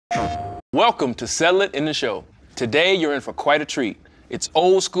Welcome to Settle It in the Show. Today you're in for quite a treat. It's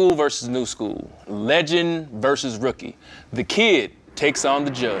old school versus new school, legend versus rookie. The kid takes on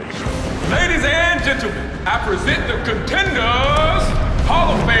the judge. Ladies and gentlemen, I present the contenders,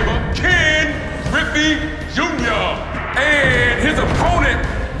 Hall of Famer Ken Griffey Jr. and his opponent,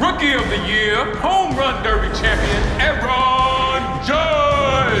 Rookie of the Year, Home Run Derby champion, Aaron Judge.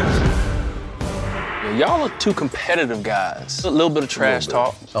 Y'all are two competitive guys. A little bit of trash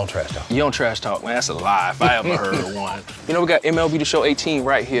talk. Don't trash talk. You don't trash talk, man. That's a lie if I ever heard of one. You know, we got MLB The Show 18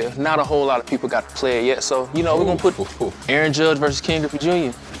 right here. Not a whole lot of people got to play it yet, so, you know, we're going to put Aaron Judge versus Ken Griffey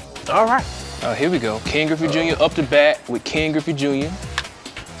Jr. All right. Here we go. Ken Griffey Jr. up to bat with Ken Griffey Jr.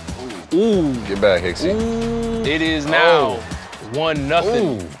 Ooh. Get back, Hicksy. Ooh. It is now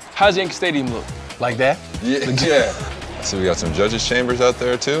 1-0. How's Yankee Stadium look? Like that? Yeah. So we got some judges' chambers out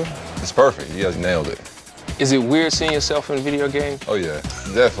there, too. It's perfect. You guys nailed it. Is it weird seeing yourself in a video game? Oh, yeah.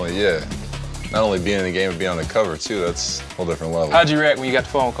 Definitely, yeah. Not only being in the game, but being on the cover, too. That's a whole different level. How'd you react when you got the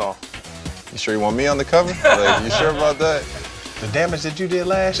phone call? You sure you want me on the cover? Like, you sure about that? The damage that you did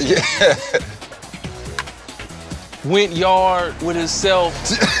last year? Yeah. Went yard with himself.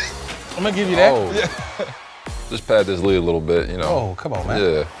 I'm gonna give you that. Oh. Yeah. Just pad this lead a little bit, you know. Oh, come on, man.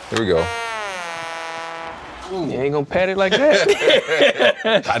 Yeah. Here we go. You ain't gonna pat it like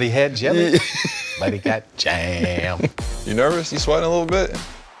that. Thought he had jelly, but he got jam. You nervous? You sweating a little bit?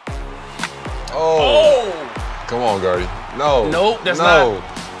 Oh. Come on, Guardy. No. Nope, that's not.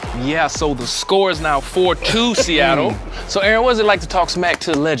 Yeah, so the score is now 4-2 Seattle. So Aaron, what is it like to talk smack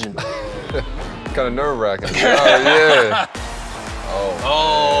to a legend? Kind of nerve-wracking. Oh, yeah.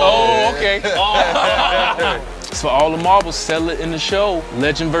 Oh, okay. So all the marbles, settle it in the show.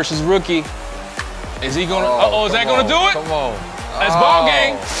 Legend versus rookie. Is he gonna, is that gonna do it? Come on. That's ball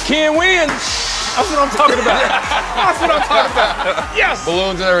game. Ken wins. That's what I'm talking about. That's what I'm talking about. Yes.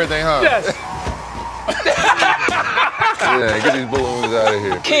 Balloons and everything, huh? Yes. Yeah, get these balloons out of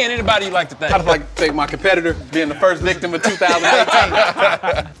here. Ken, anybody you like to thank? I'd like to thank my competitor being the first victim of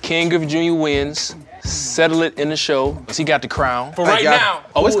 2018. Ken Griffey Jr. wins. Settle it in the show. He got the crown. For right now.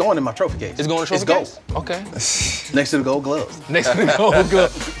 Oh, it's going in my trophy case. It's going to trophy case? Okay. Next to the gold gloves. Next to the gold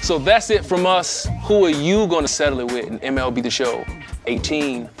glove. So that's it from us. Who are you going to settle it with in MLB The Show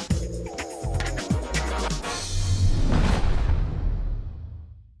 18?